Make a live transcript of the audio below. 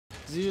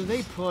Because either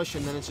they push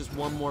and then it's just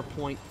one more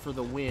point for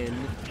the win,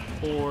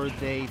 or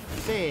they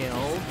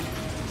fail.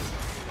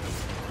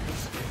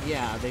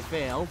 Yeah, they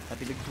fail.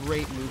 That'd be the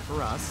great move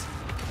for us.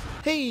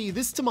 Hey,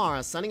 this is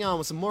Timmara, signing on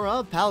with some more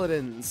of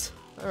Paladins.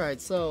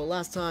 Alright, so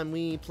last time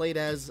we played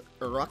as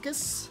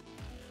Ruckus.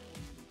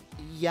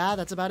 Yeah,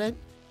 that's about it.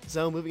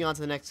 So moving on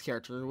to the next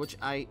character, which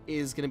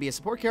is going to be a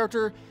support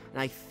character,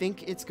 and I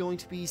think it's going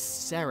to be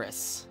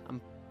Seris. I'm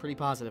pretty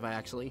positive,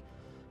 actually.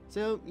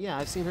 So, yeah,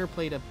 I've seen her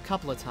played a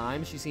couple of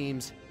times. She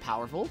seems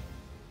powerful.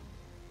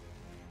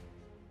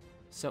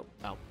 So,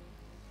 oh.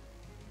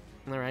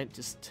 Alright,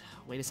 just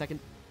wait a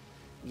second.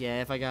 Yeah,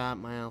 if I got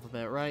my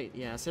alphabet right.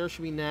 Yeah, Sarah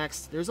should be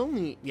next. There's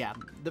only, yeah,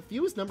 the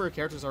fewest number of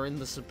characters are in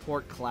the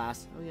support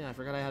class. Oh yeah, I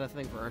forgot I had a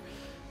thing for her.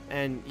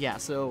 And yeah,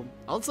 so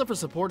all that's left for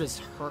support is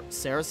her,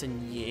 Seris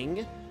and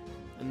Ying.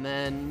 And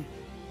then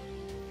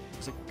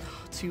there's like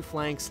 2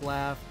 flanks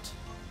left.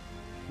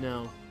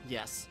 No,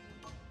 yes.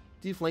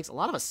 2 flanks, a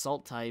lot of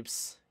assault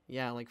types.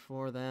 Yeah, like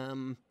 4 of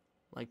them,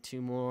 like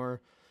 2 more.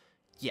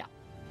 Yeah.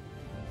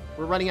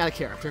 We're running out of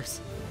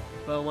characters.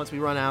 But once we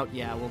run out,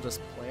 yeah, we'll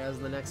just play as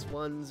the next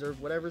ones or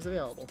whatever's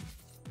available.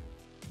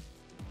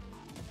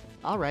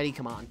 Alrighty,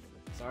 come on.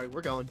 Sorry,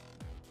 we're going.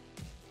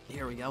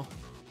 Here we go.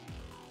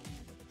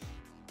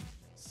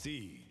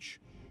 Siege.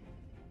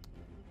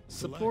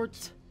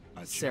 Support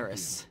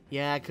Seris.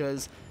 Yeah,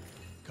 because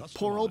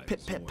poor old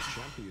Pip Pip.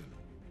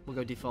 We'll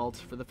go default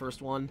for the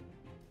first one.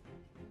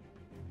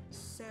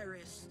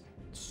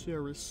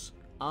 Seris.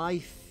 I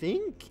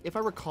think, if I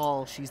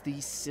recall, she's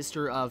the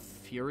sister of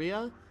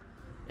Furia.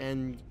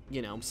 And,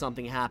 you know,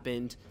 something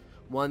happened.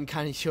 One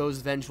kind of shows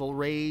vengeful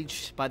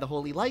rage by the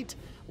holy light.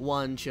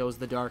 One shows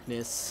the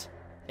darkness.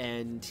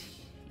 And,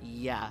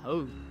 yeah.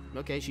 Oh,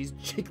 okay, she's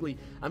jiggly.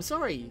 I'm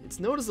sorry, it's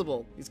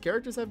noticeable. These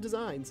characters have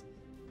designs.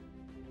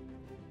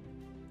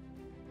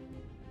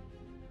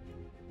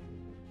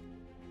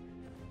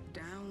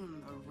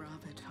 Down the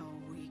rabbit hole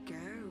we go.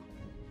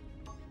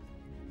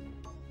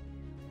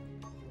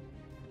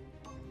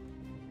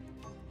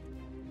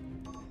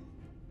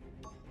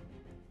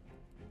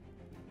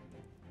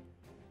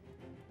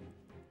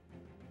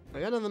 I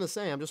got nothing to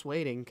say, I'm just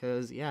waiting,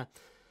 because, yeah.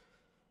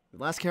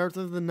 Last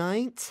character of the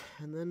night,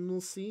 and then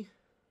we'll see.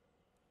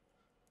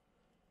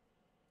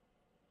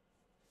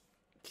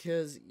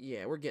 Because,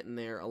 yeah, we're getting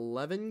there.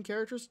 11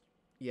 characters?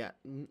 Yeah,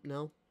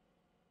 no.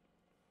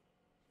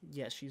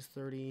 Yeah, she's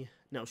 30.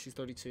 No, she's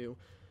 32.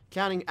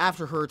 Counting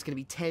after her, it's going to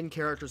be 10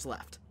 characters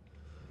left.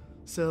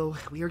 So,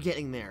 we are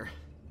getting there.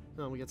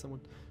 Oh, we got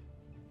someone.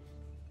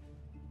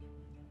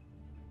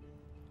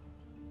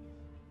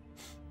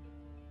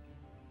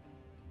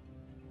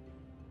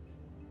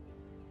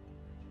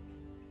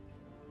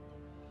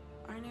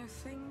 I know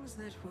things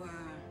that were,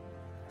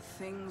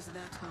 things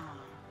that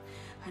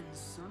are, and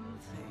some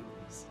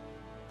things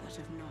that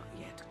have not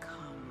yet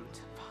come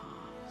to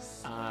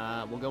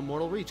pass. We'll go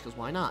Mortal Reach, because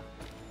why not?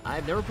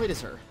 I've never played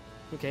as her.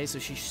 Okay, so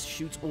she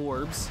shoots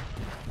orbs.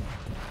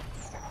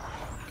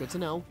 Good to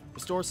know.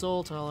 Restore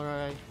soul,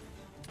 tolerate.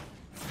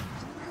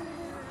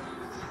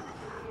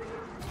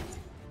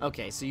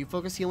 Okay, so you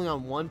focus healing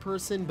on one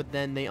person, but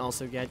then they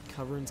also get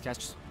cover and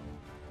catch.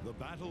 The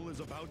battle is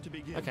about to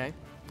begin. Okay,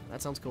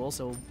 that sounds cool,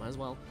 so might as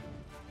well.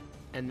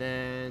 And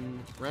then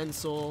Ren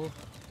Soul.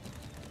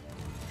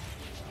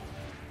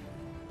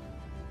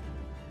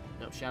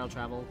 No, Shadow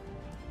Travel.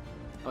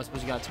 Oh, I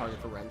suppose you got a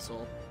target for Ren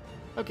Soul.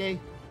 Okay,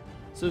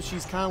 so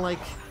she's kind of like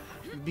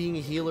being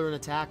a healer and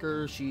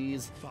attacker.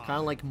 She's kind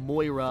of like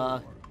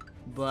Moira,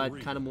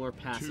 but kind of more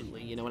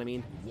passively, you know what I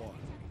mean? 1.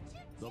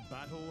 The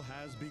battle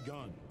has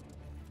begun.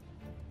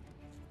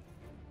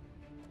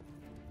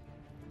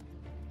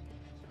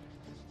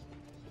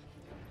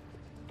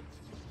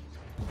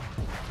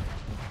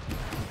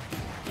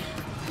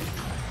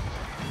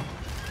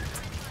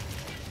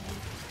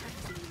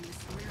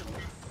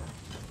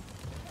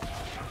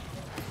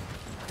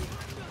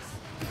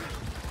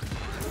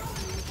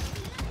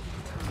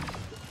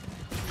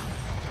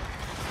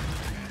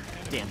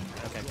 Damn,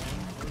 okay.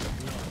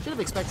 Should have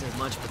expected as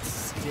much, but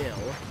still.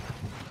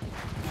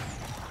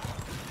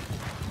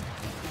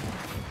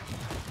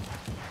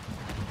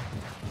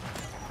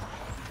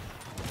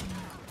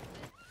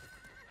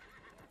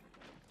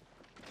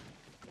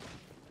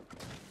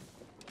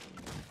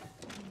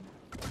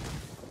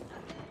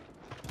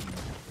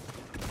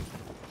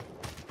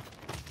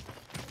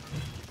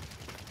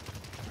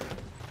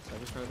 So I'm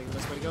just trying to think of the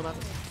best way to go about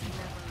this.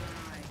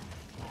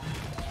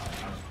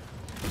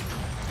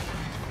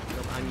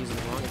 I'm using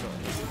the wrong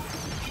abilities.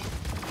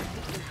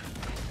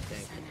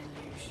 Okay.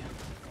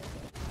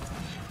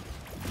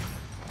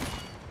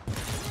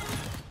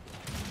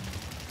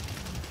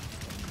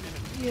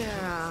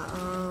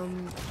 Yeah,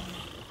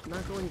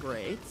 not going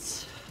great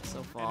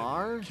so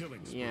far.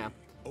 Yeah.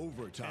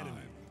 Overtime.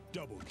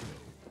 Double kill.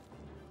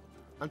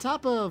 On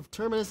top of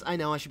Terminus, I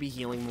know I should be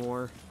healing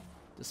more,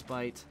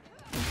 despite.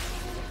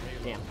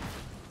 Damn.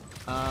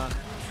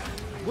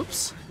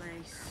 Whoops.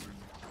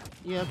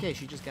 Yeah, okay,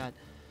 she just got.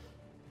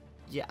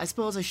 Yeah, I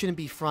suppose I shouldn't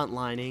be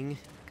frontlining,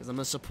 because I'm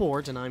a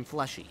support and I'm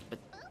fleshy, but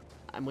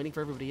I'm waiting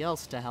for everybody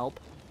else to help.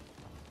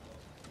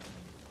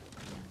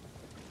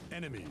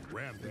 Enemy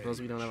rampage.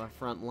 Suppose we don't have a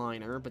front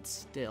liner, but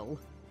still.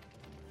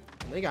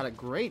 They got a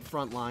great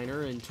front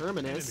liner in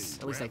Terminus,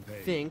 at least I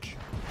think.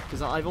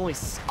 Because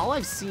all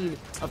I've seen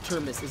of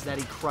Terminus is that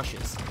he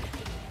crushes.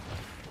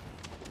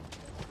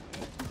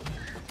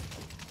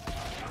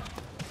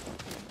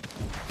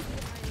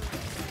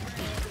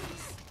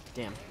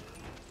 Damn.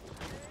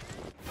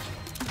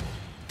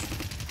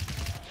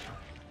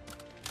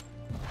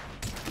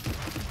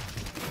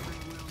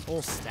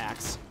 Full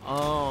stacks.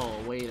 Oh,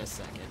 wait a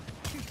second.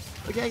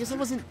 Okay, I guess I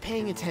wasn't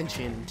paying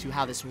attention to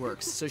how this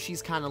works. So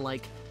she's kind of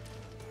like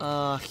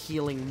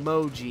healing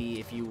Moji,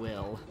 if you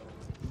will.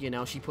 You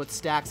know, she puts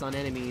stacks on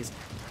enemies,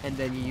 and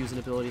then you use an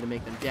ability to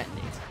make them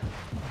detonate.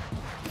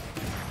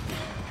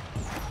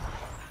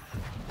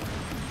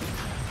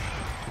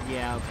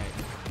 Yeah, okay.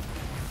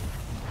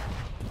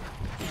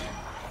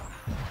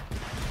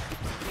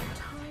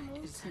 Time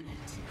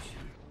alternate.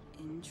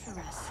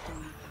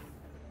 Interesting.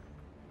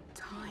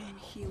 Time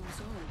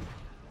heals all.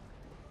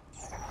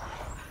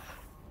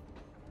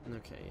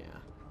 Okay, yeah.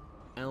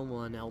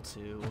 L1,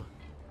 L2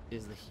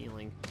 is the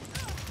healing.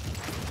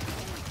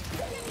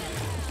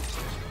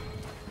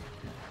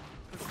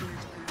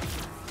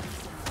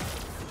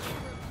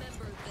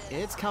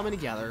 It's coming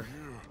together.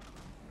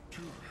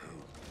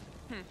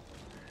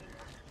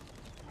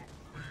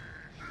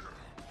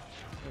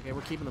 Okay,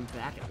 we're keeping them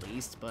back at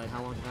least, but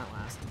how long can that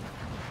last?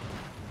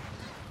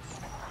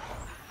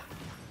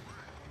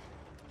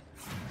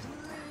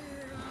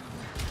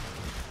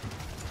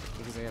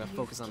 Because I gotta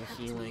focus on the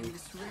healing.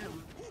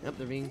 Yep,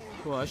 they're being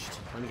pushed.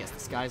 Let me guess,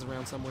 this guy's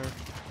around somewhere.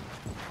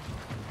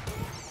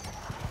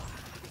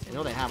 I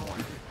know they have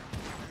one.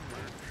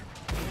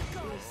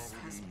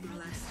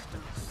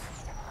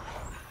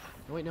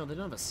 Oh wait, no, they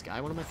don't have a sky.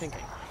 What am I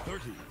thinking?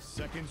 30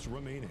 seconds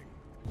remaining.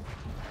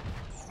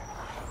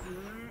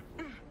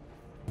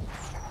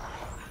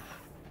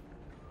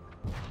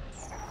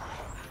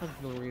 I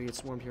feel we're gonna get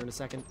swarmed here in a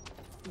second.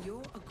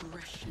 Your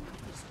aggression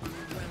is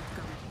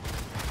unwelcome.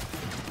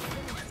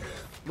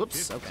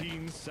 Whoops, okay.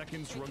 15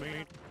 seconds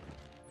remaining.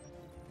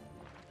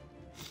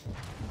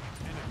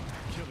 Enemy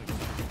killing.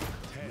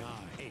 10, 9,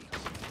 8.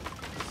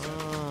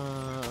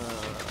 5,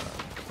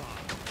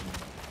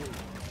 4,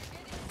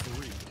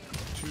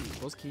 3,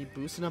 2. Let's keep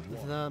boosting up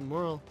the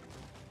moral.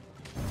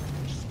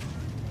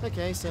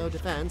 Okay, so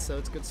defense, so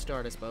it's a good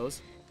start, I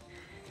suppose.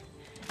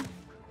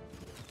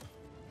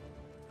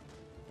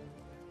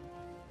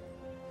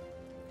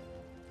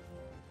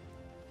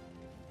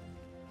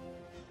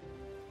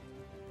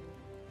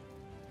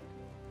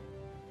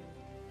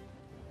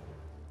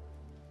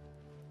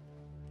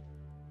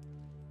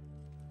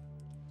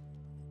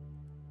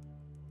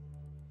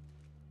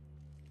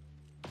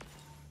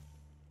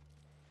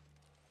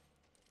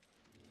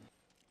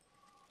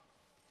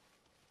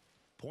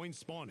 Point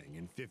spawning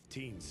in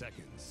 15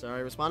 seconds.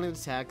 Sorry, responding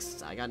to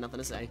text. I got nothing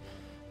to say.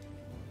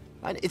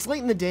 It's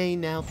late in the day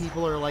now.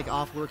 People are like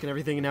off work and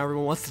everything, and now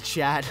everyone wants to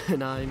chat.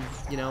 And I'm,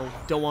 you know,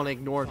 don't want to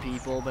ignore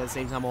people, but at the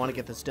same time, I want to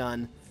get this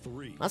done.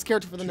 3. Last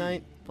character for the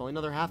night. Probably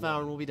another half hour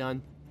and we'll be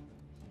done.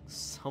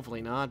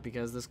 Hopefully not,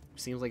 because this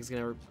seems like it's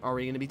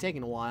already gonna be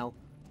taking a while.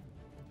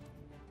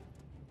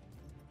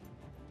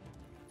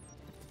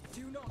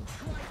 Do not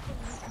trifle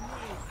with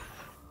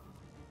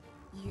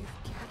me.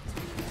 You've kept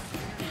me.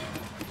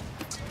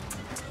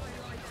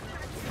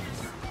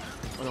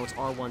 Oh no, it's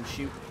R1.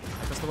 Shoot.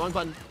 I pressed the wrong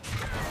button.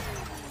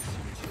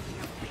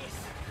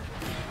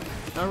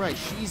 Alright,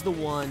 she's the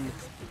one.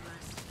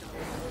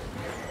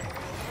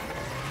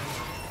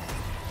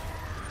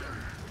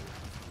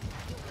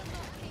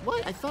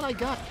 What? I thought I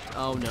got...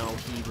 Oh no,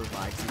 he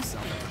revived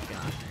himself. I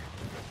forgot.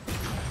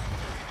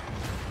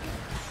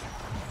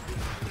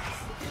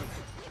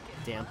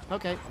 Damn.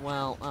 Okay,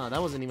 well,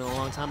 that wasn't even a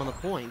long time on the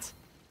point.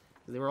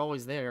 They were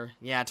always there.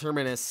 Yeah,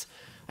 Terminus.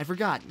 I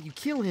forgot. You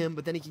kill him,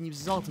 but then he can use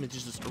his ultimate to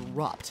just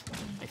erupt.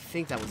 I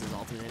think that was his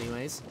ultimate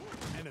anyways.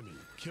 Enemy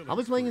killing. I'll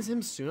be playing as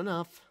him soon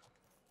enough.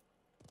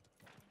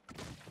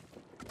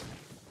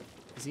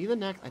 Is he the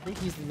next? I think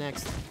he's the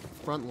next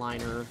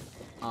frontliner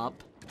up.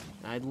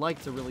 I'd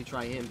like to really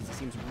try him because he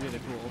seems really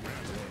cool.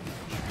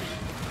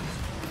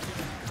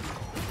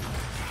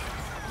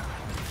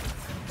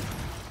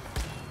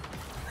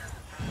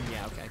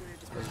 Yeah, okay.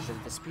 Suppose he should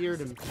have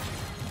disappeared and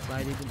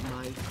divided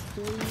my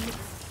coin.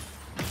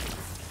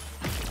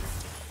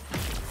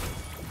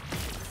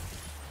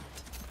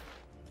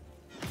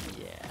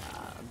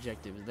 Yeah,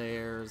 objective is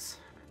theirs.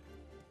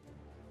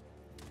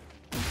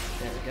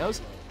 There it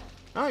goes.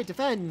 Alright,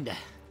 defend!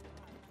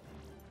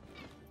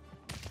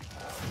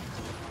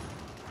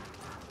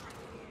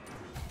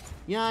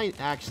 Yeah,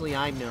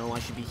 I know I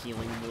should be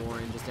healing more,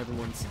 and just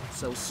everyone's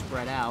so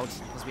spread out,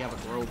 because we have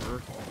a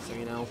Grover, so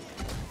you know.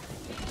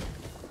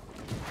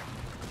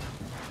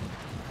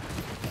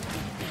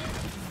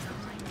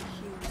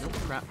 Nope,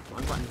 crap,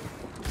 wrong button.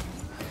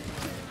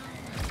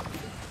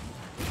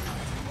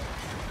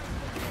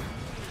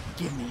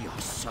 Give me your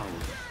soul.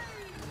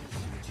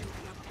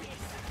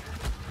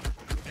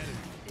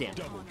 Damn.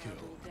 Double kill.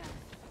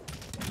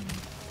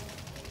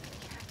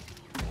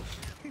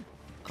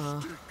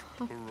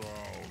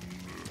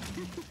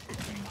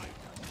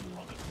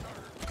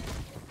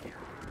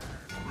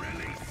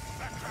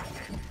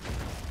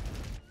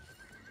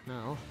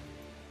 No.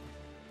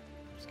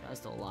 This guy's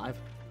still alive.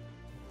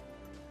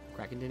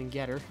 Kraken didn't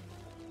get her.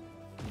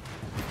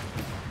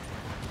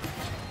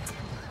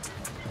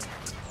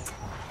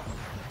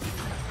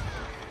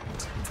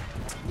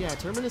 Yeah,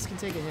 Terminus can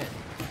take a hit.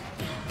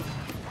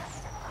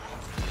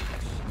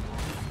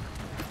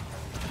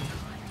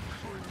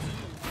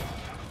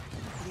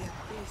 The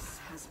abyss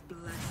has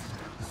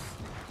blessed us.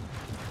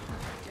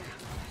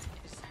 Death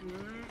is an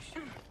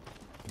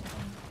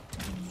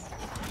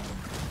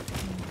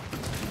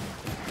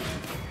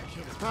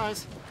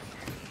Surprise!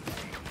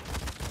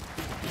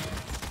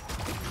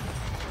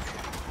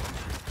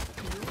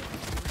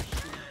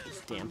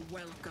 Damn.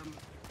 welcome.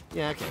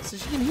 Yeah, okay, so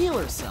she can heal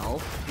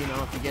herself, you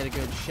know, if you get a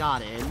good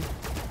shot in.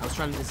 I was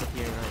trying to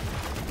disappear and I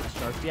wasn't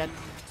sharp yet.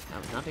 I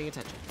was not paying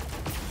attention.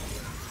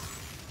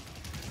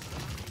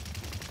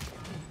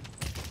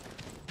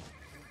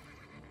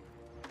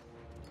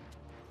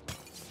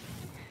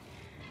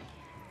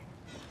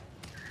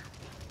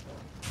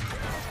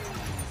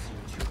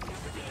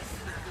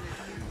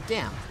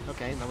 Damn,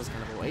 okay, that was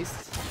kind of a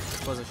waste.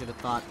 Suppose I should have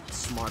thought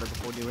smarter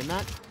before doing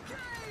that.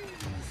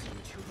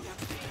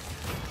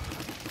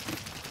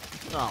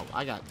 Oh,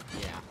 I got,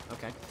 yeah,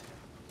 okay.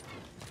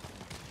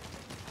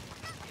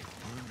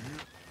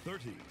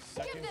 30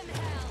 seconds.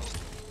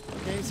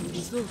 Okay, so we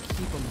can still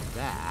keep them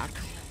back.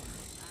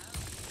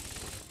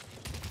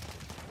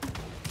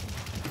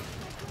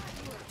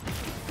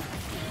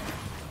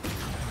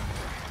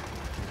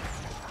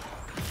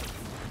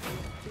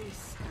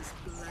 This has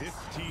blessed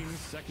 15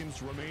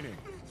 seconds remaining.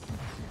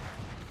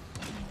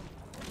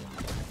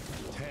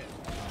 10,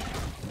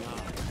 9,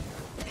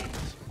 8,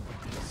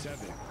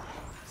 7,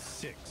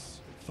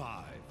 6,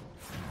 5,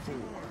 4,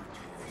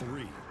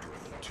 3,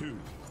 2,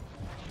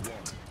 1.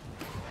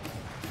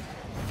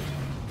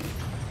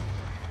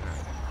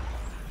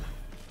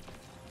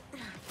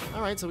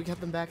 Alright, so we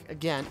kept them back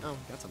again. Oh,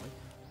 got something.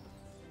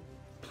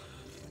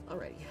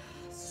 Alrighty,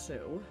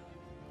 so...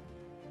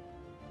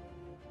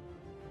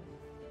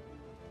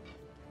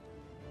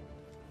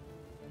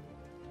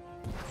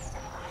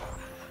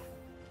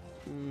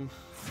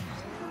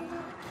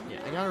 Yeah,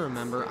 I gotta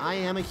remember, I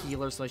am a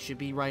healer, so I should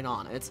be right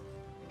on it.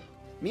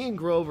 Me and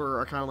Grover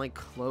are kind of like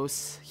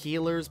close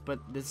healers, but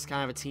this is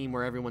kind of a team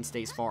where everyone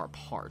stays far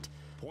apart.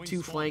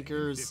 Two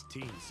flankers.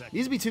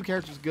 These would be two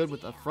characters good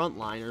with a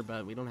frontliner,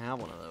 but we don't have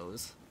one of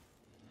those.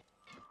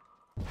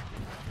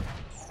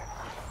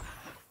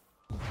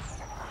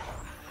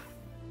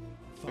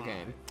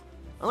 Okay.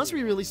 Unless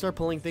we really start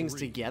pulling things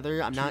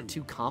together, I'm not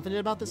too confident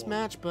about this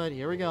match, but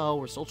here we go.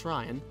 We're still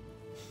trying.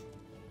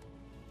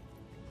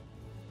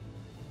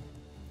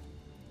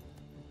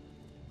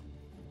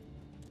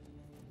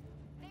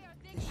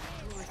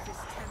 North is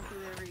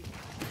temporary.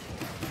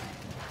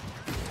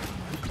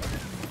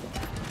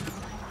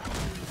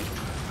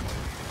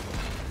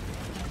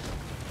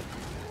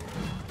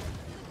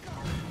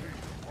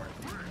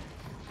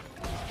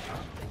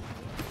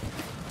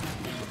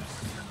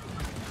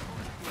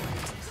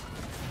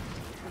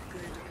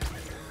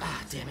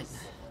 Ah, damn it.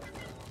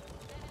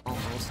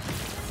 Almost.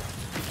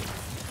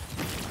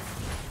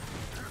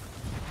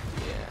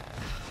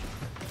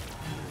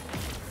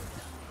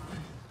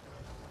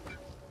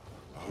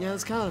 Yeah,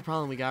 that's kind of the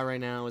problem we got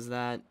right now, is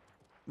that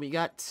we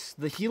got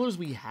the healers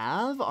we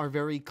have are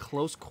very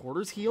close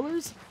quarters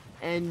healers,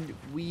 and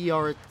we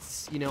are,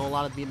 you know, a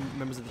lot of the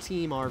members of the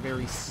team are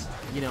very,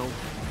 you know,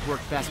 work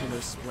best when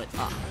they're split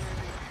up.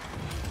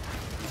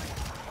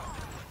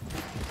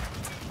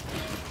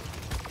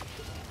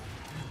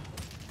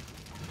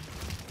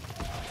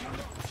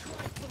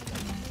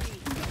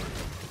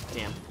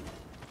 Damn.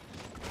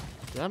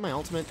 Did I have my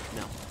ultimate?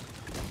 No. I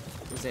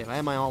was gonna say, if I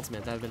had my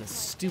ultimate, that would have been a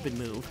stupid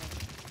move.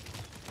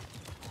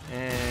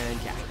 And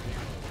yeah.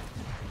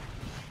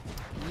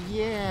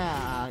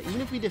 Yeah, even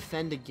if we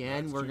defend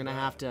again, we're gonna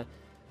have to...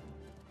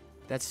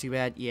 That's too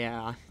bad.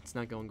 Yeah, it's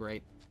not going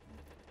great.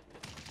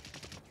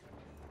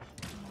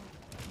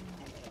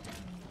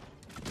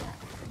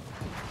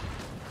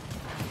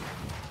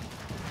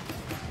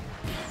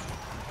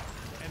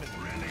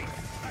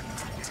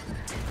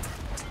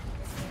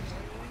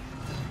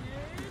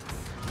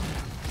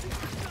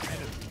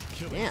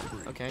 Damn,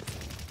 okay.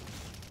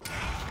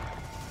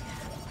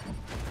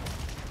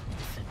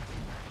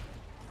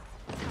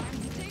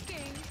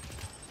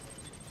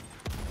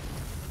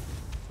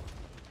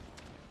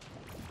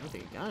 I don't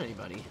think I got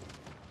anybody.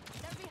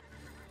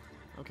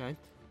 Okay.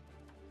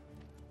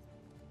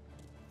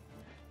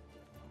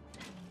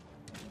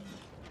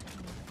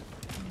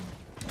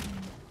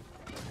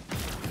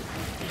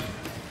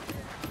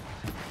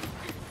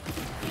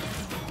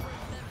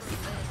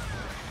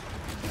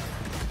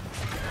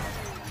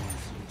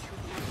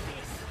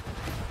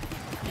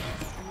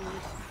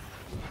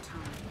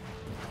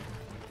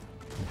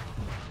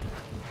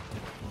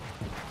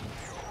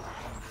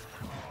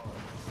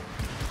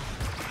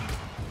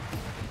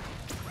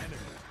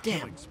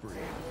 Damn. Spree.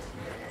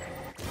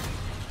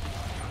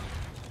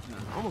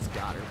 Oh. Almost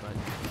got her,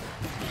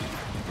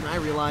 but I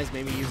realized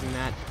maybe using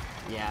that.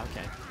 Yeah,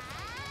 okay.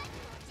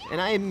 And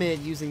I admit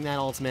using that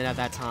ultimate at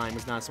that time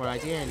was not a smart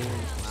idea. And even,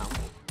 wow.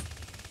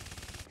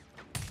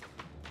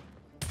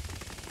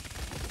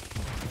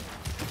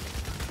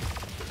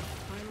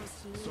 I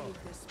must leave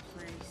this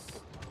place.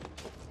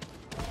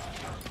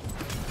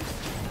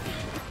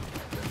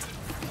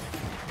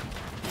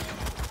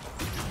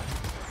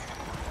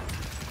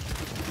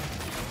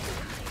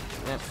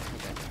 Yep,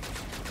 okay.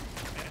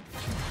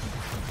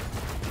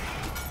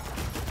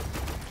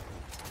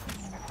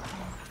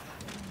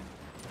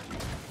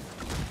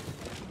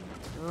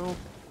 Well,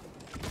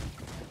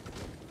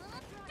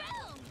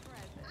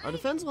 our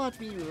defense will have to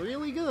be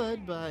really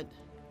good, but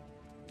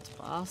it's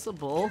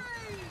possible.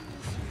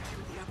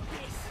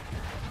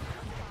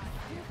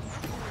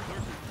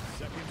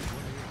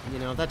 You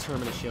know, if that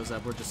Terminus shows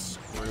up, we're just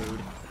screwed.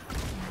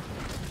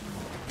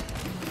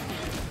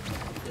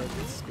 Good,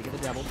 speak of the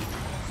devil.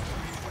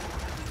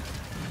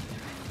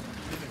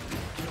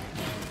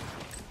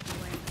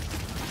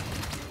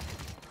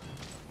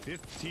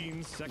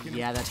 15 seconds.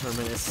 Yeah, that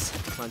Terminus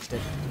clenched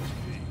it.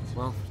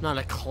 Well, not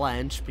a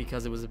clench,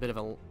 because it was a bit of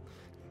a...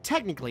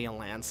 Technically a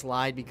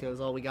landslide, because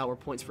all we got were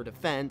points for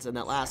defense, and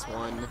that last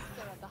one...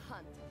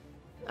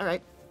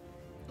 Alright.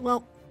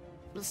 Well,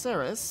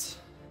 Seris...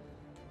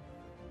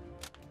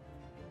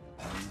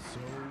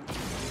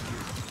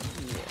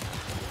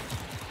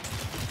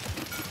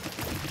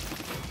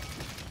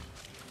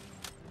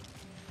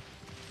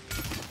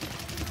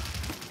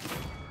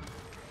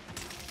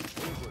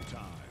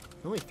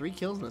 Only 3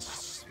 kills in a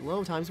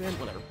slow time span?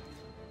 Whatever.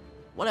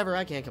 Whatever,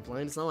 I can't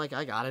complain. It's not like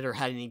I got it or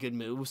had any good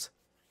moves.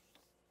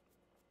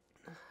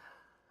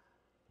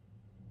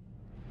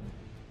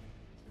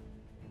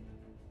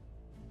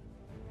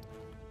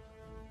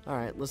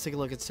 Alright, let's take a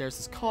look at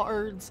Seris'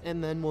 cards,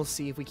 and then we'll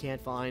see if we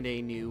can't find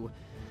a new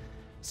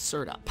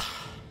cert up.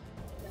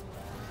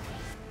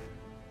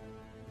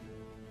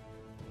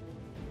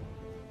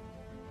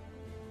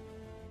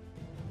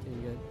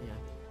 Doing good? Yeah.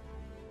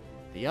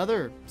 The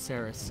other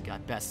Seris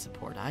got best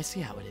support. I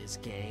see how it is,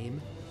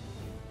 game.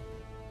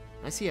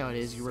 I see how it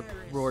is, you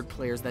reward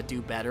players that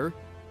do better.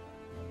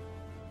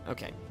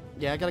 Okay.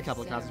 Yeah, I got a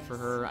couple of costumes for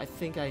her. I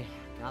think I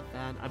got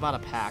that. I bought a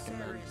pack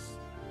and then...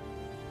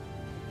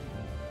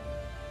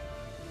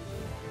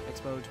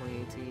 Expo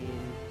 2018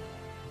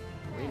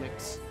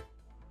 Remix.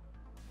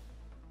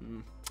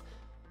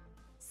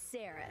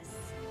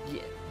 Seris.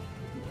 Yeah.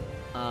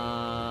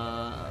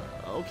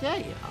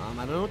 Okay.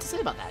 I don't know what to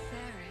say about that.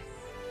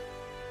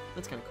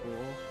 That's kind of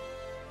cool.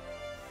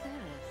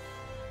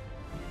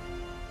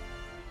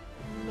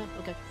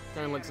 Okay.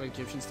 Kind of looks like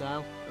Egyptian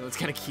style. Oh, it's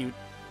kind of cute.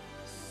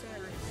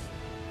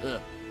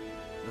 Ugh.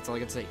 That's all I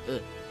got to say.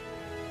 Ugh.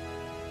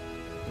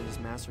 They're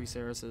just mastery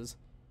Seris's.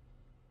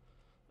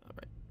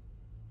 Alright.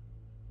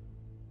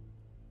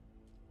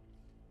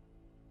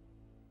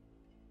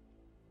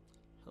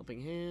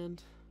 Helping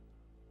hand.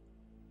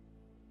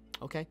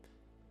 Okay.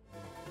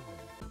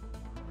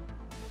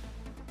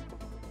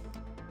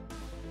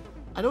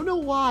 I don't know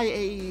why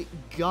a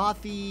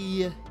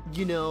gothy,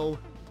 you know,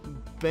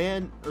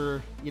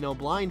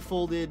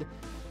 blindfolded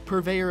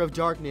purveyor of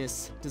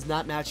darkness does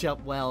not match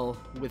up well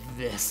with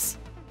this.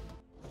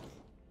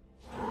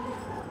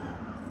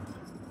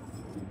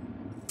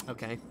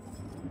 Okay.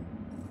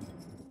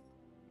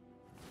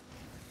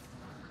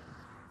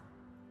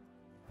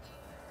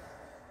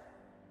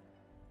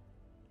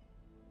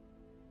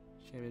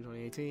 Champion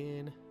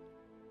 2018.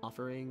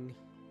 Offering.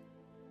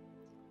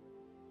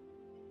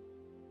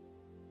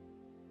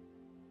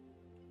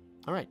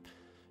 Alright.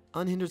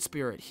 Unhindered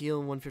Spirit. Heal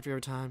 150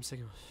 every time.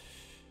 Second.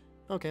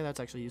 Okay, that's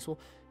actually useful.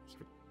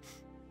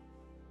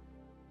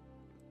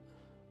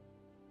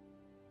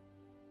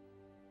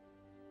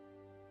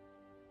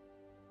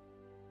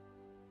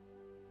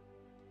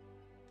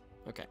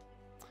 Okay.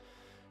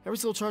 Every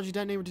single charge you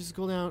detonate reduces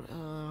cooldown.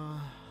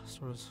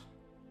 Sort of.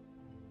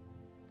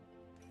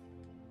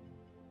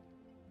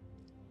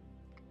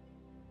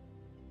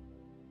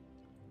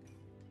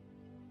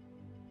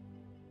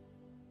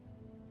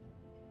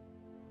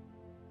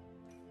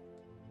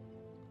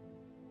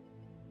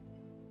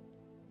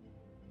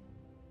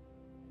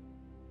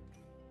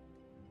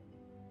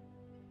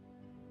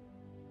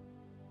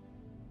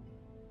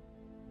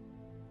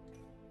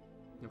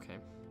 Okay.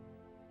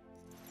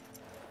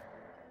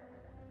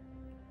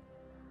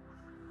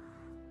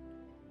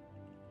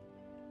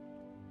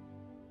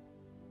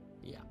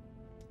 Yeah.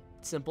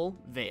 Simple.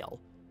 Veil.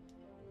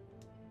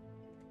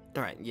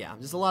 Alright, yeah.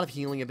 Just a lot of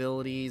healing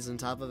abilities on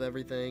top of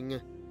everything.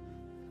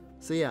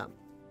 So yeah.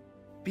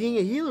 Being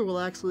a healer will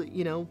actually,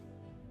 you know,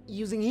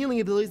 using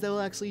healing abilities that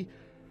will actually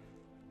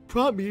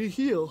prompt me to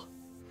heal.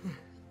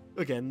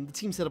 Again, the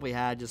team setup we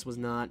had just was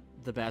not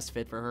the best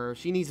fit for her.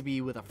 She needs to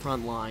be with a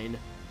front line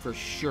for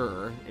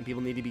sure, and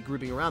people need to be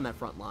grouping around that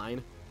front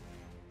line.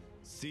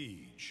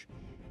 Siege.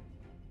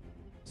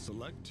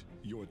 Select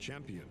your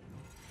champion.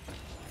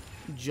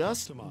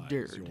 Just Customize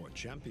dirt. your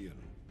champion.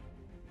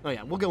 Oh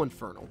yeah, we'll go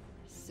Infernal.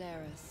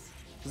 Seris.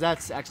 Because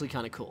that's actually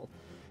kind of cool.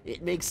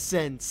 It makes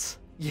sense,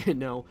 you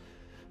know,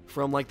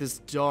 from like this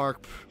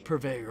dark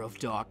purveyor of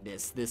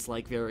darkness, this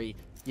like very,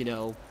 you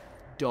know,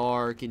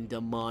 dark and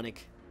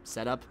demonic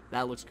setup.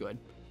 That looks good.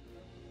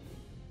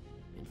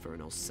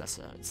 Infernal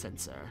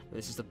sensor.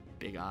 This is a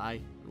big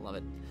eye. Love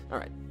it.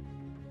 Alright.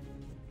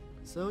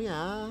 So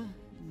yeah,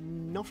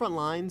 no front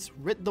lines.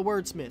 Writ the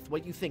wordsmith.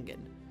 What you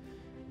thinking?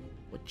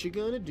 What you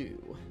gonna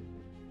do?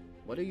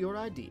 What are your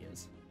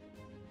ideas?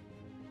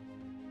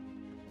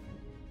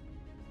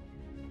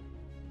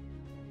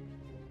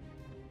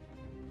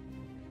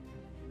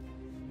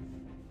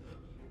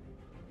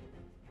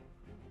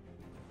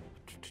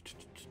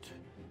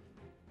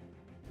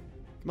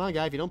 Come on,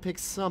 guy. If you don't pick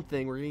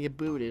something, we're gonna get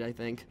booted, I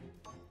think.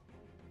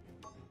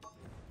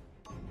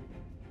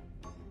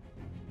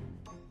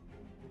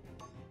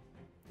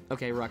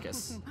 Okay,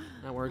 Ruckus.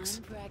 That works.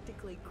 I'm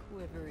practically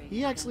quivering.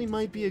 He actually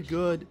might be a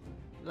good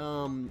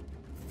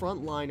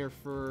frontliner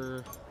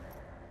for...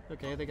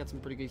 Okay, they got some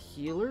pretty good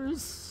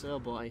healers. Oh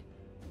boy.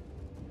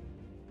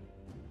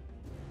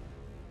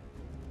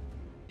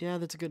 Yeah,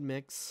 that's a good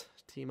mix.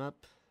 Team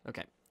up.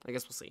 Okay, I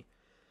guess we'll see.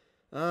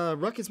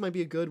 Ruckus might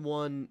be a good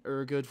one,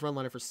 or a good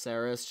frontliner for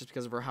Seris, just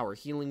because of how her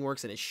healing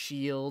works and his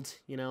shield,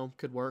 you know,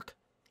 could work.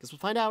 Guess we'll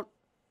find out.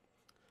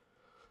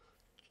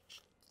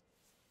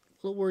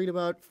 A little worried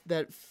about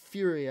that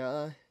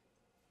Furia.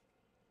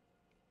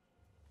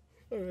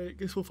 Alright,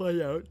 guess we'll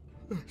find out.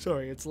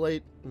 Sorry, it's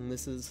late, and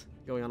this is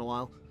going on a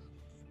while.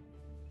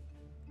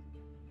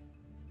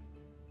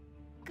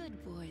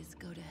 Good boys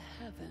go to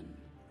heaven,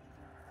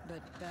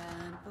 but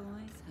bad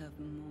boys have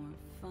more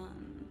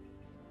fun.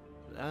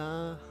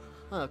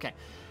 Okay.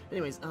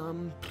 Anyways,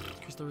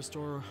 here's the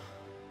restore.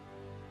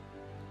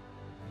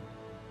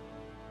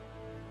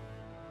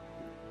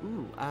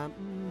 Ooh,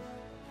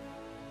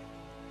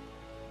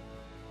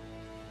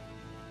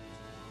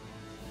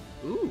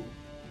 Ooh.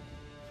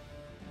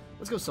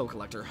 Let's go Soul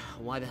Collector.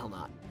 Why the hell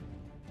not?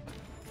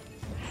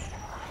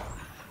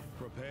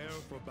 Prepare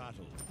for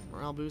battle.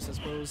 Morale boost, I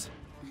suppose.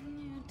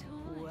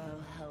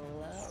 Well,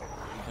 hello.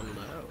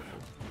 Hello.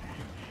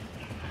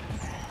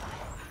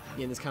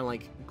 Yeah, this kind of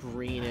like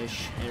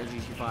greenish energy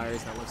she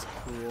fires. That looks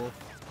cool.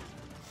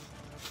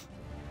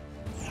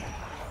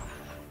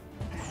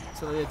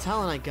 So the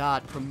talent I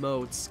got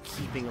promotes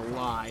keeping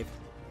alive.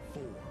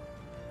 4,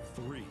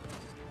 3,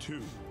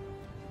 2,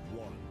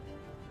 1.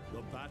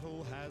 The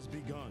battle has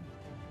begun.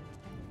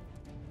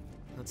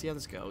 Let's see how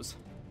this goes.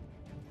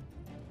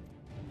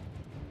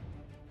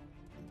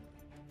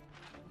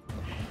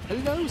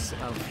 Hello, oh. Has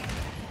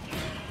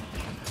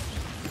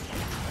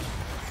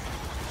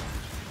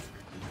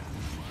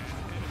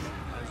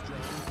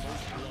drawn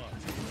first blood.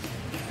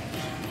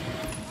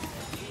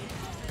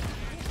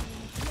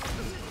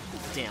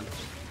 Damn.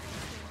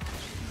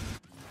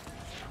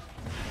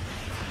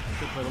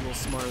 Could play a little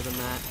smarter than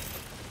that.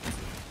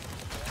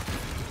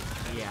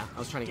 Yeah, I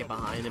was trying to get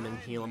behind him and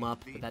heal him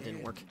up, but that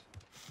didn't work.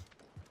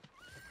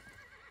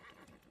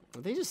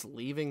 Are they just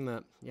leaving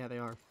the... Yeah, they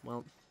are.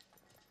 Well,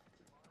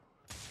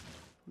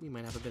 we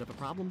might have a bit of a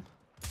problem.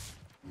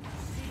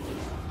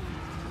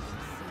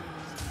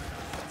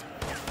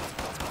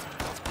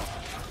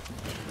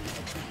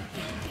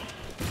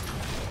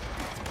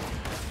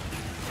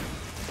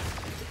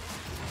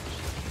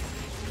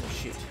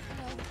 Shoot.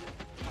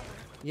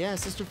 Yeah,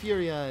 Sister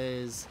Furia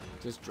is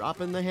just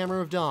dropping the Hammer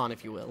of Dawn,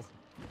 if you will.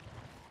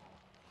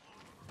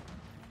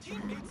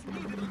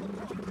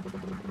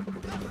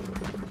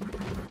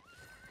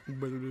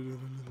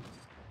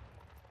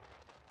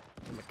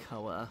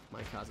 Makoa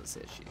might cause us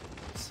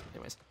issues.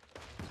 Anyways.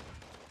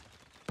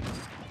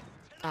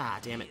 Ah,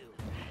 damn it.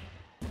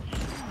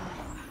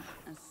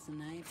 A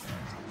sniper.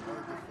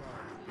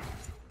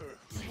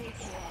 Take it.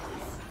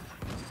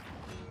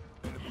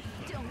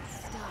 Don't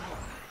stop.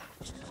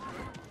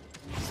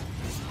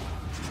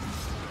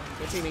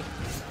 Don't see me.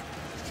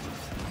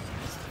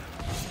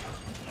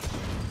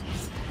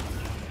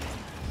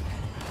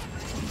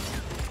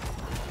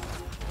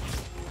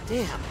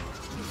 Damn.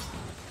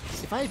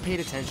 If I had paid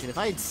attention, if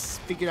I had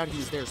figured out he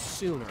was there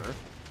sooner,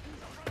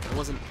 I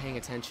wasn't paying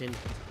attention.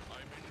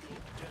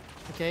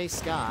 Okay,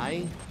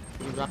 Sky.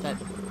 Can you drop that?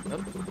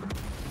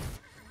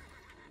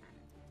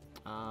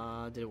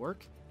 Oh. Did it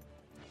work?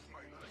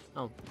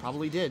 Oh,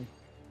 probably did.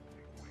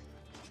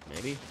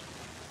 Maybe.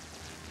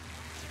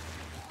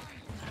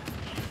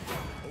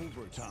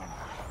 Overtime.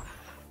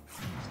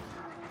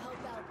 Help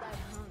out that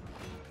hunk.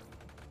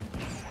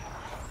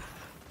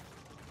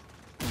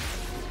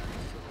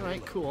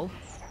 Alright, cool.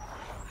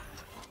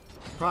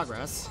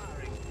 Progress.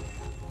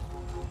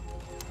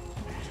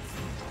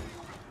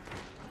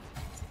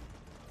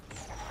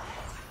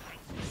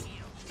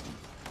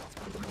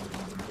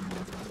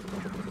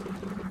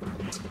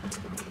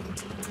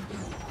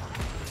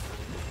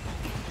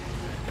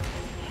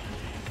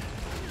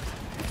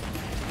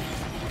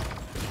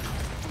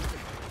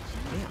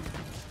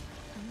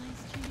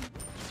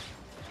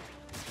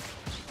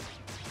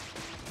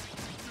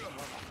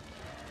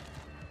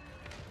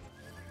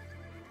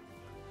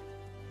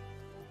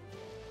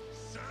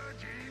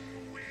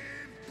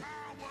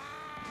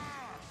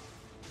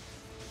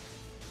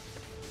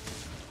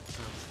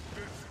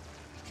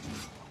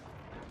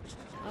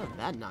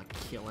 that not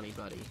kill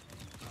anybody?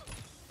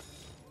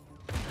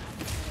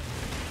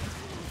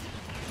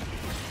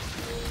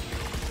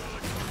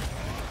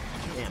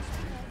 Damn.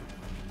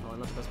 Oh,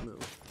 not the best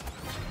move.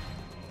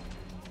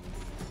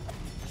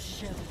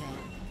 Show them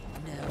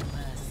no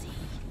mercy.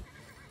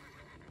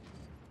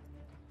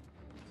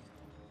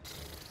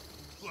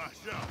 Flash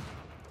out.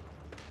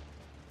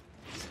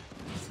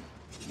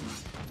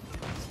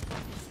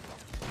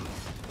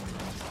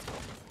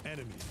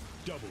 Enemy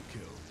double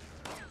kill.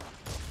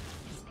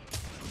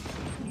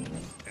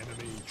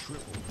 Enemy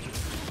triple kill.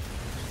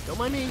 Don't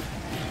mind me.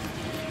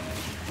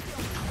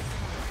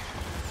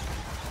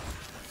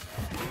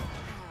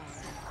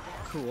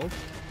 Cool.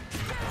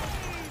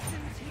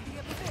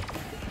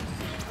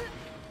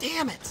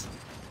 Damn it!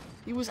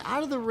 He was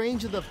out of the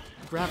range of the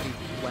gravity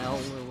well,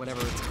 or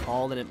whatever it's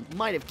called, and it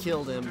might have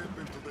killed him.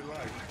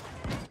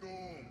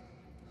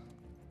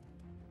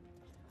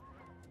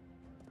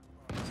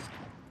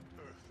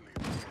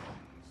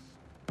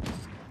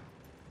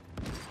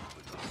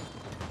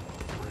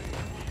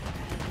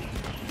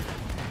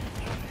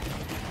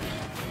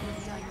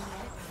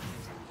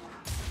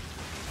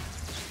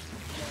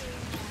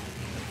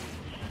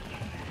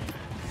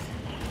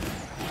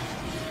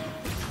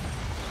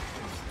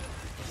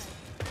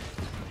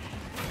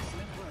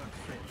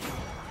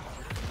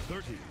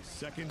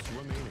 Seconds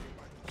remaining.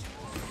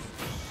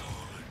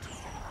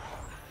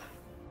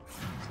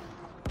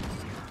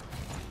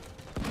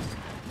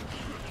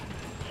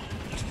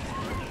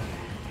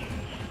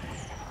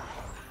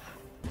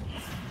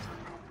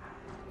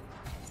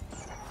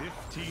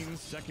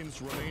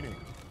 Seconds remaining.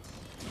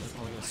 They're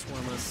probably gonna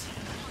swarm us.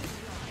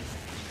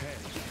 10,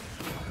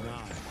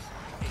 9,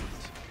 8,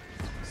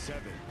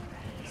 7,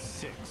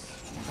 6,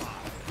 5,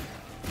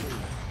 4,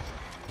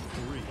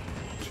 3,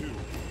 2.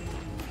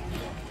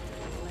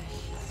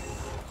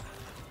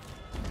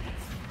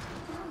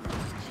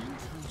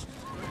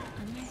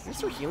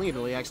 This healing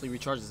ability actually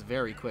recharges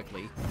very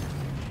quickly.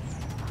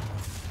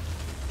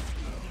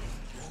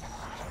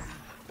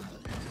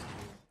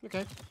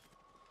 Okay.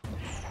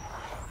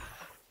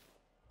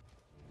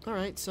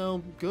 Alright,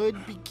 so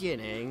good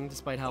beginning,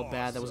 despite how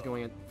bad that was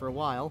going for a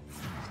while.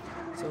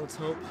 So let's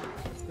hope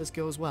this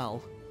goes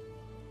well.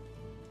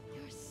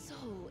 Your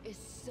soul is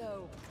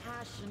so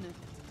passionate.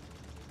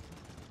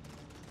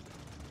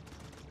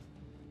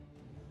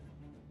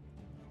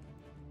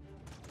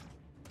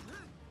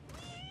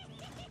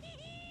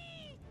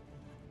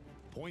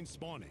 Point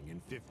spawning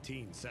in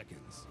 15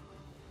 seconds.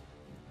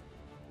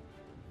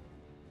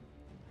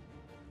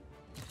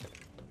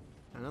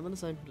 Nothing to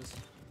say, just...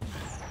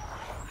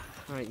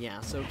 Alright,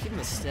 yeah, so keeping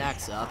the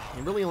stacks up,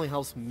 it really only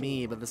helps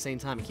me, but at the same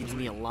time it keeps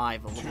me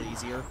alive a little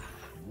easier.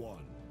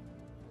 1.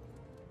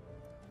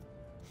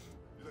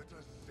 Let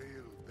us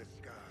sail the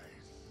skies.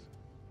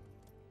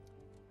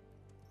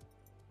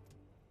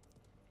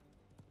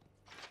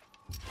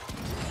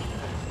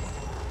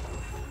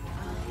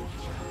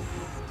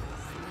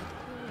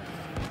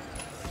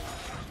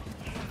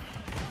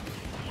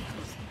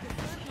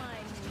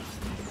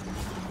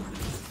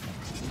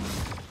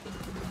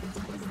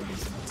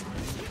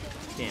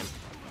 Damn.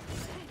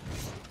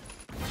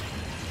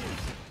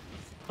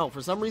 Oh,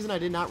 for some reason I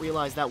did not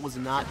realize that was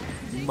not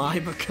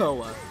my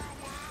Makoa.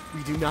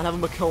 We do not have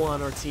a Makoa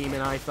on our team,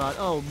 and I thought,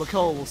 oh,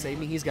 Makoa will save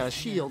me, he's got a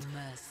shield.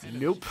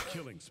 Nope.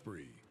 Killing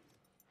spree.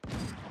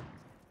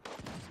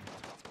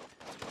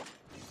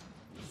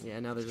 Yeah,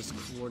 now they're just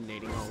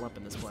coordinating all up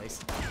in this place.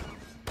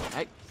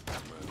 Hey.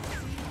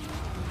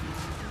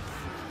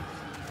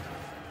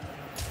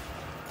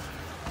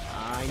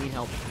 I need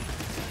help.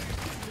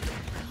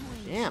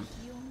 Damn.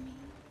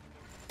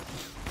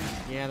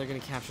 Yeah, they're gonna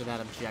capture that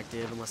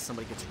objective unless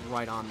somebody gets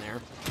right on there.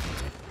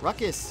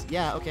 Ruckus!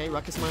 Yeah, okay,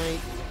 Ruckus might...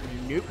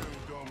 Nope.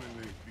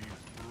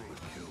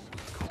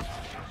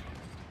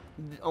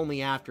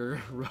 Only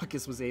after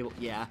Ruckus was able...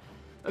 Yeah.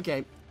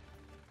 Okay.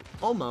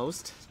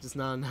 Almost. Just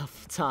not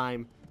enough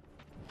time.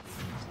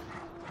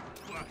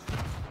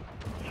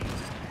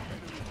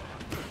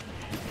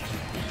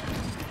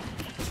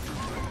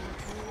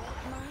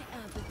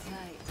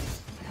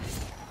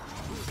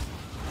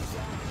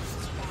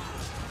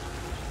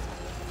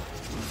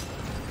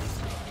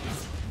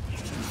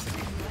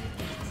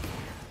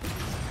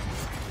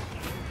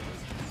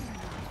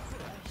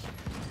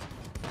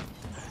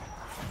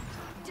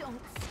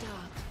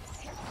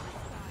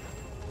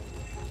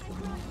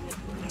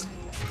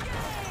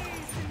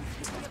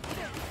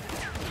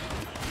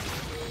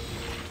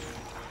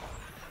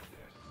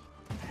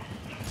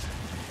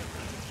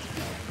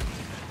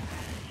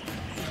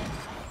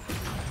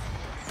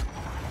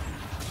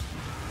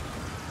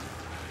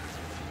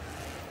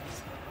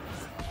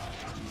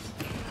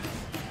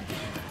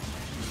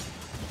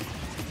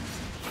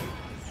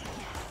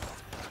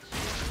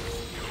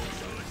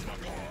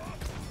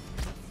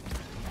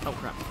 Oh,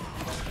 crap.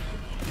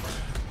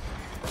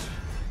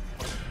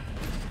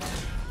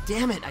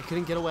 Damn it! I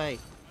couldn't get away.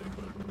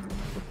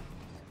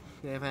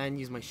 Yeah, if I hadn't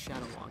used my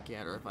Shadow Walk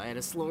yet, or if I had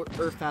a slower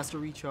or faster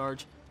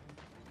recharge.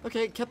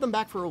 Okay, kept them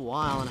back for a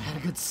while, and I had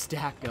a good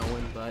stack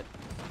going, but...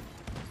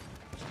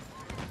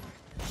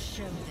 Show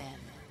Show them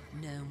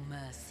no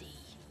mercy.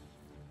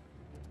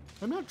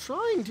 I'm not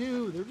trying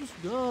to. They're just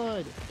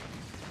good.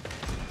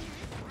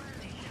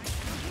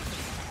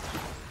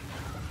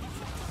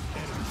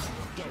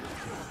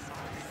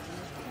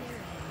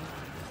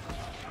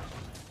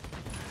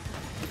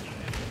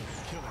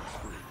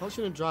 Probably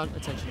shouldn't have drawn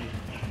attention.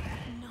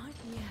 Not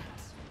yet.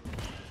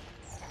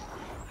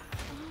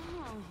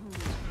 Oh,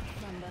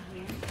 from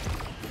behind.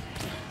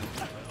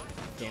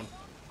 Damn.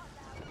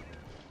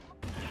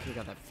 Could have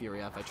got that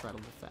Fury off if I tried a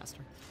little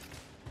faster.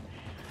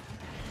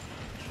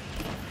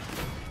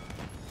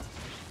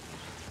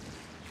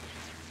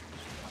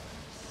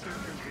 Sink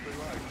into the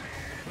light.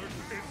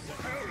 It's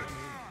Seris.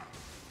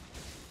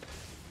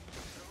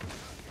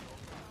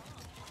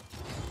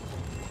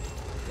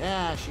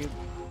 Yeah, shoot.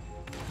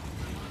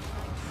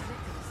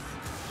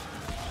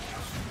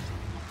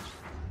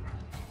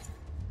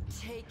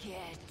 Take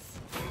it.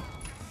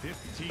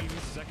 15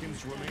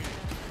 seconds remaining.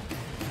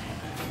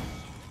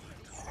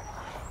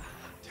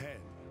 10,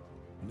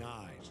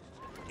 9,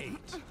 8,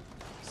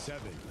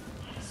 7,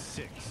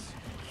 6,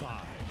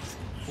 5,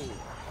 4,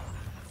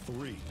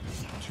 3,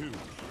 2,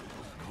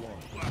 1.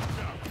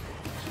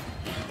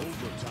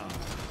 Overtime.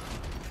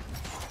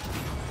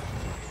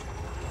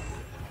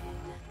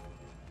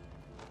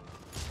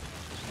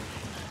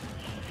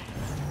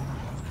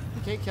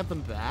 Okay, kept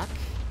them back.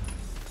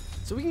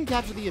 So we can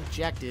capture the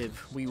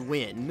objective. We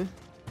win.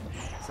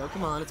 So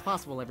come on, it's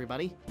possible,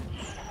 everybody.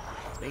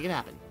 Let's make it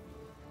happen.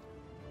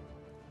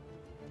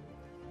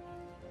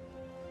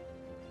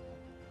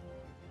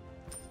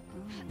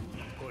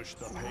 Push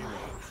the payload.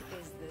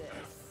 What is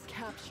this?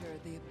 Capture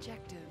the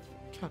objective.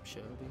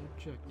 Capture the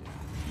objective.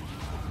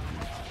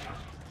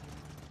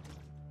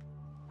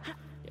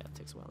 Yeah, it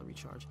takes a while to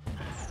recharge.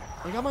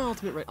 I got my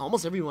ultimate ready.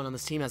 Almost everyone on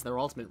this team has their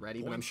ultimate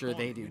ready, but I'm sure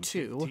they do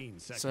too.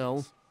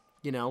 So,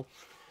 you know,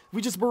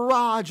 we just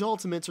barrage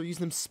ultimates or use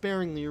them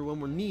sparingly or when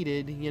we're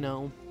needed, you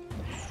know.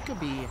 Could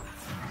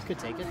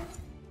take it.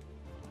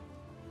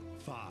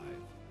 5,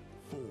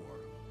 4,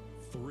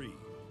 3,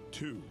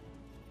 2,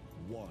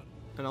 1.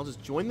 And I'll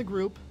just join the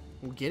group.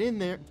 We'll get in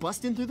there,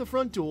 bust in through the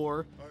front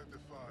door. I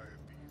defy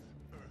these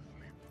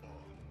earthly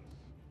bonds.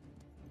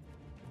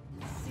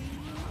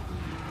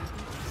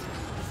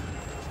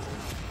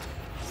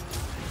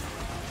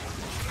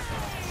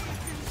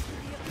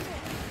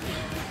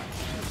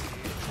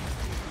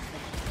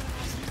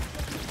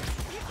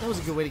 That was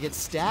a good way to get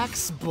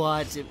stacks,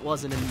 but it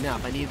wasn't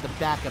enough. I needed the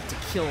backup to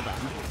kill them.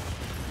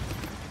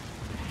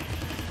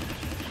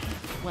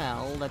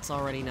 Well, that's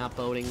already not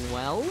boding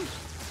well.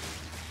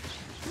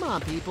 Come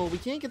on, people. We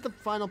can't get the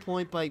final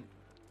point by...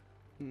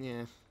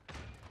 Yeah.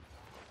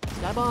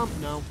 Sky Bomb?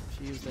 No,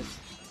 she used it.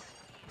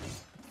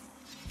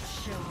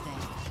 Show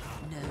them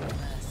no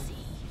mercy.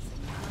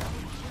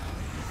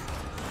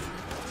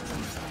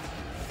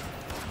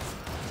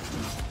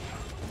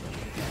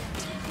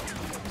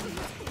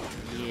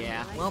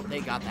 Yeah, well, they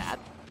got that.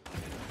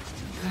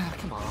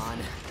 Come on.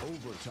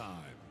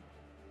 Overtime.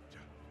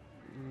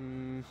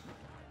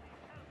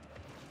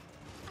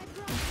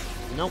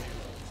 Nope.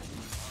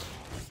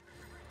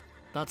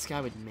 Thought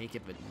Sky would make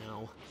it, but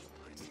no.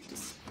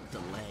 Just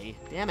delay.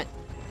 Damn it.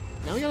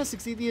 Now we gotta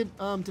succeed the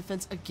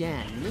defense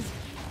again.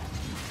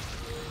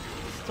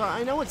 So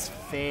I know it's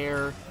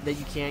fair that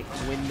you can't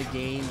win the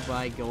game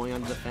by going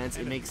on defense.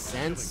 It makes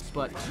sense,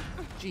 but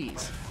jeez. The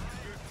stars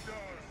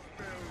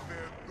spell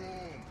their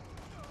doom.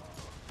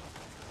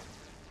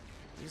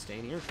 You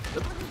staying here?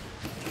 Oop.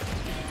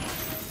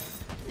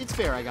 It's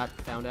fair I got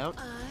found out.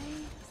 I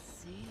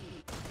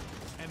see.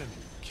 Enemy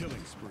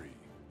killing spree.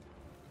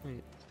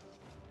 Wait.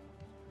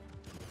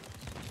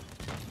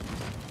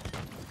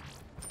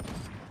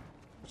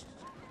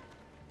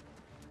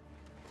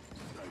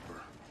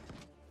 Sniper.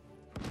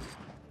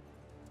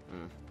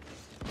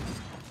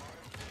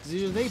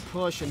 Either they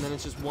push and then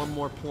it's just one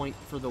more point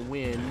for the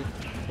win,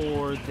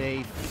 or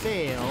they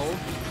fail.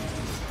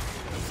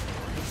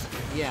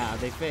 Yeah,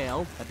 they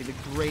fail. That'd be the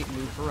great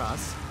move for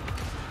us.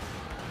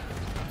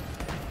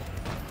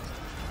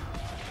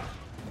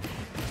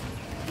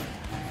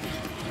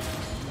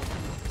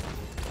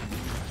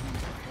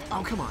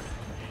 Oh, come on.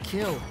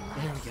 Kill.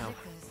 There we go.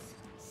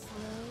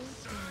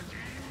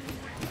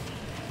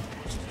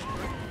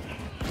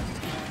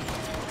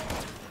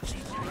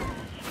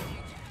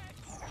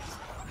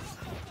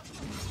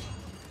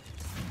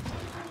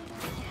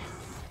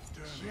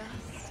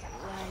 Just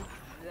like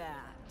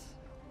that.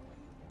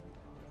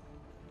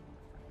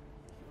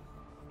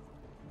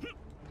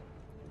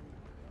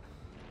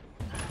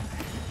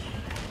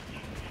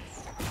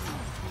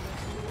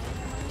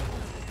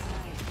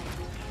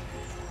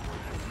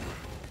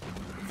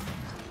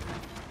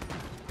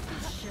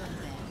 Show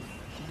them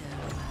no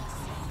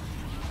mercy.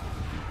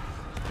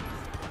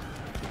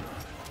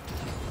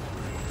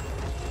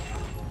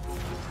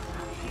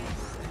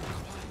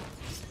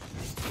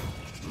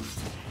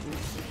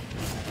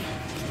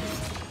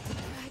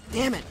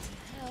 Damn it.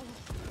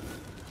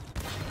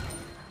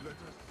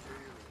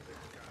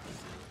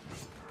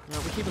 No,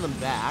 we're keeping them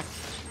back.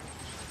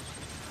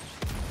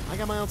 I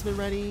got my ultimate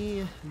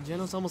ready.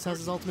 Genos almost has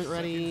his ultimate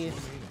ready.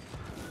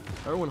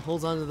 Everyone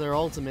holds on to their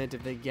ultimate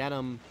if they get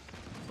them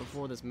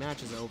before this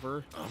match is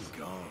over. I'm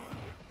gone.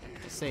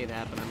 I say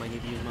that, but I might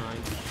need to use mine.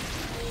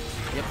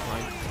 Yep,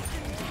 fine.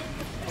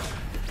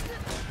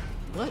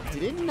 What?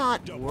 Did it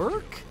not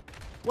work?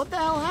 What the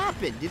hell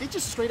happened? Did it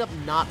just straight up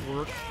not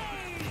work?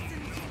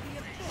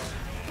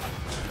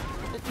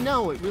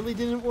 No, it really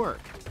didn't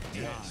work.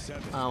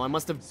 Oh, I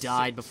must have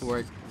died before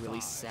it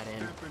really set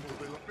in.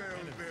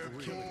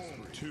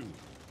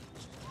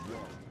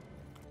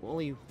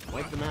 Well, you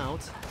wiped them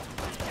out.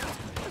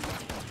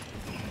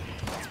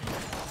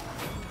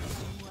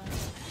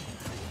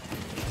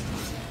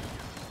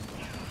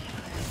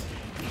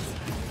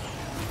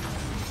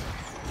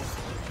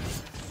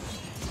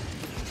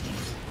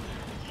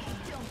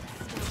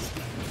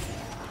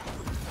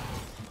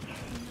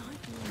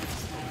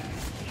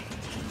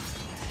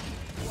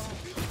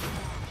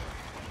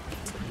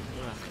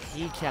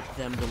 He kept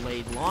them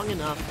delayed long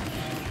enough.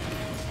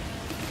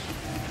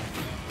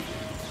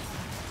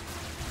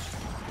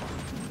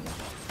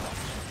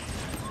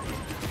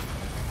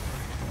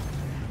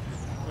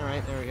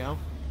 Alright, there we go.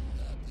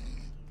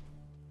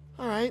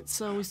 Alright,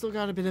 so we still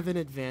got a bit of an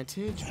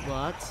advantage,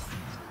 but...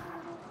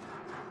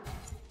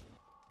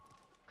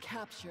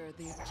 Capture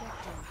the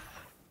objective.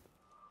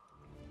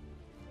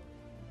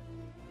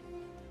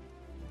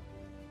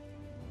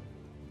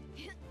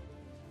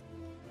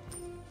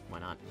 Why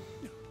not?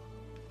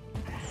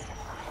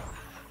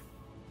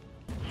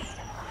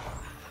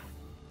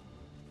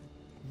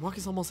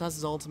 Ruckus almost has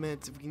his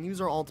ultimate. If we can use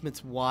our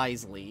ultimates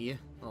wisely,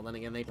 well, then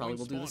again, they probably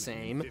will do the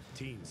same.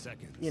 15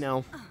 seconds. You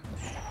know.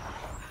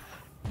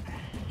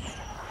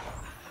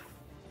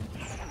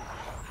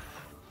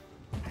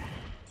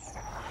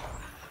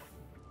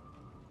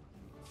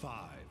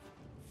 Five,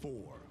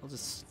 four, I'll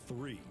just...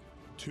 3,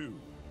 2,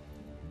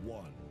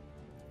 1.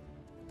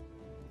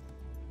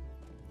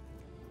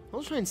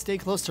 I'll try and stay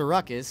close to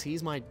Ruckus.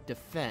 He's my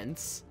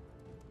defense.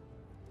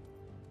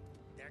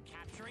 They're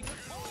capturing the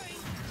point.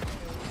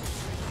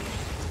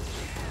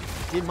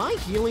 Did my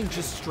healing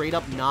just straight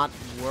up not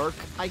work?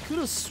 I could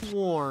have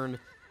sworn.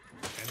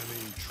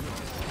 Enemy triple.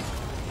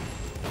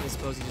 I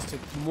suppose he just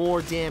took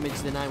more damage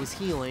than I was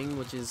healing,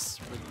 which is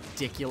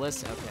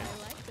ridiculous. Okay.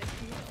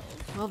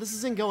 Well, this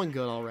isn't going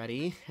good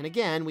already. And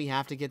again, we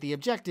have to get the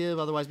objective,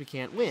 otherwise we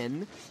can't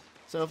win.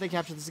 So if they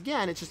capture this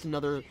again, it's just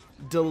another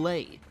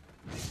delay.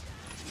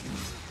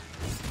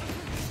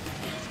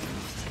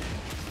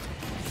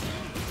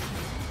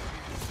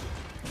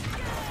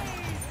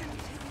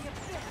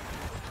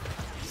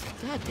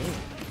 God damn it.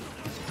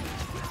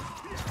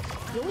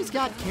 You always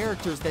got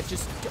characters that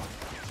just...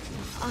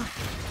 I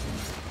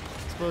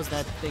suppose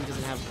that thing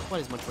doesn't have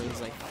quite as much range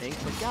as I think,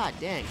 but god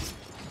dang.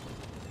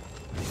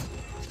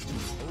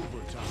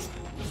 Overtime.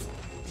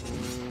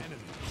 Enemy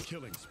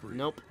killing spree.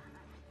 Nope.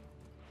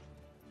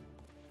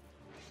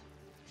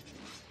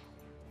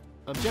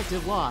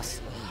 Objective loss.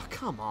 Oh,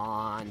 come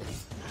on.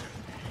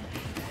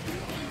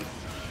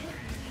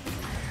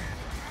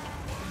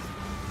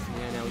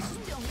 Yeah, now he's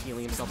just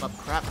healing himself up.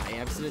 Crap, I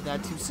exited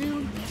that too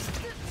soon.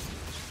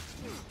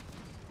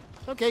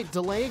 Okay,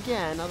 delay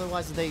again,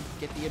 otherwise they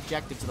get the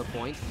objective to the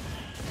point.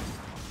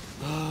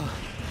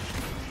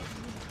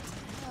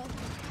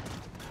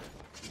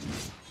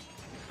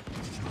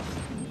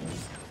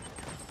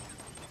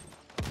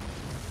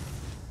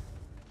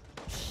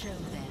 Show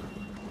them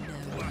no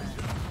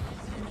mercy.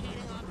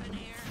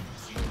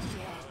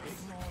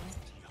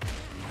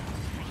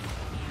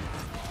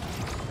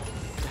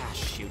 Ah,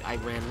 shoot, I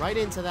ran right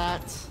into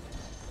that.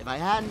 If I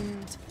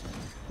hadn't,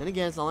 then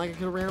again, it's not like I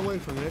could have ran away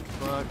from it,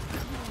 but...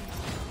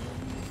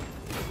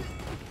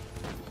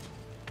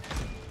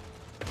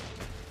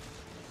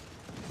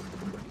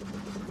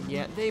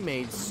 Yeah, they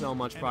made so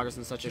much progress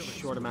in such a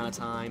short amount of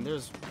time.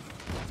 There's...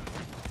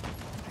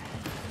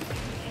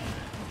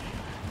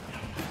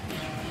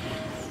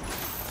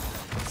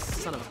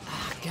 Son of a...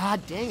 Ah,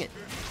 God dang it.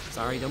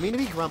 Sorry, don't mean to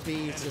be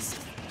grumpy. It's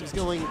just... It was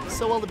going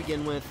so well to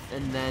begin with,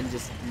 and then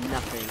just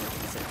nothing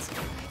since.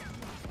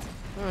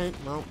 Alright,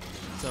 well,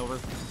 it's over.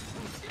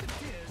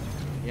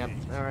 Yep,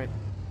 alright.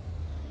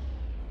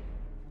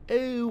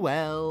 Oh,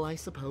 well, I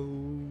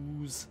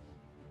suppose.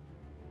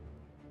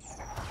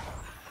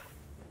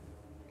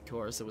 Of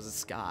course, it was a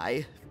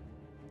sky.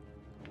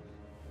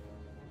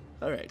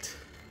 Alright.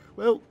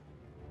 Well,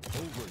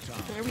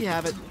 Overtime. there we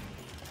have it.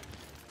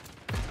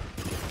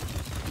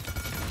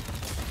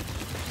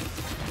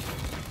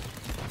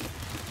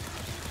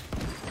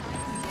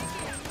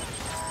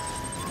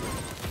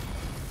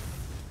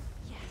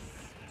 Yeah.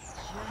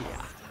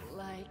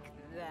 Like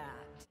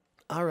that.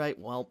 Alright,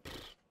 well.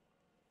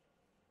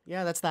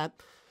 Yeah, that's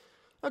that.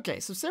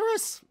 Okay, so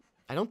Seris,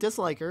 I don't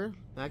dislike her.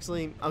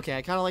 Actually, okay,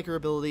 I kind of like her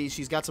ability.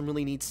 She's got some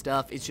really neat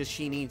stuff. It's just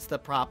she needs the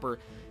proper...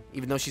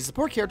 Even though she's a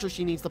support character,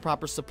 she needs the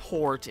proper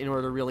support in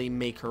order to really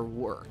make her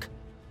work.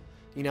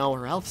 You know,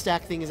 her health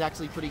stack thing is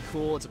actually pretty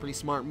cool. It's a pretty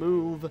smart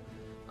move.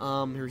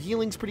 Her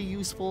healing's pretty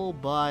useful,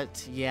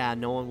 but yeah,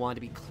 no one wanted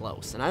to be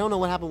close. And I don't know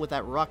what happened with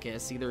that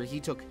Ruckus. Either he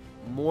took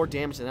more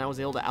damage than I was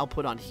able to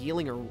output on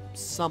healing or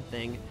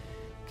something.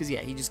 Because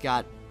yeah, he just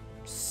got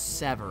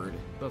severed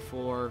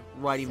before,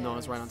 right even though I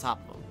was right on top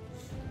of him.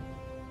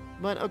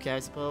 But okay, I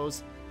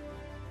suppose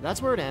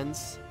that's where it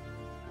ends.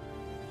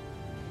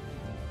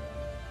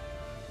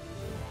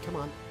 Come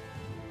on.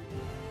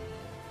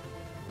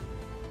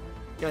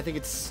 Yeah, I think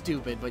it's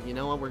stupid, but you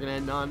know what? We're gonna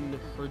end on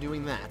her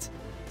doing that.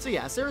 So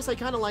yeah, Seris, I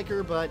kind of like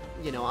her, but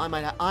you know,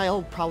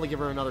 I'll probably give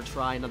her another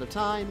try another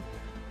time.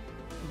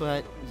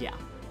 But yeah.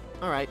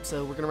 All right,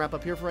 so we're gonna wrap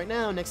up here for right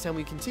now. Next time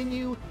we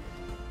continue,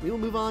 we will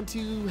move on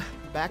to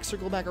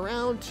circle back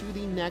around to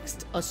the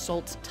next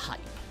assault type.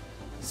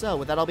 So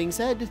with that all being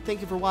said, thank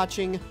you for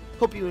watching.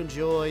 Hope you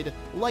enjoyed.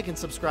 Like and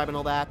subscribe and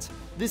all that.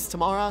 This is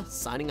Timmara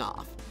signing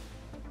off.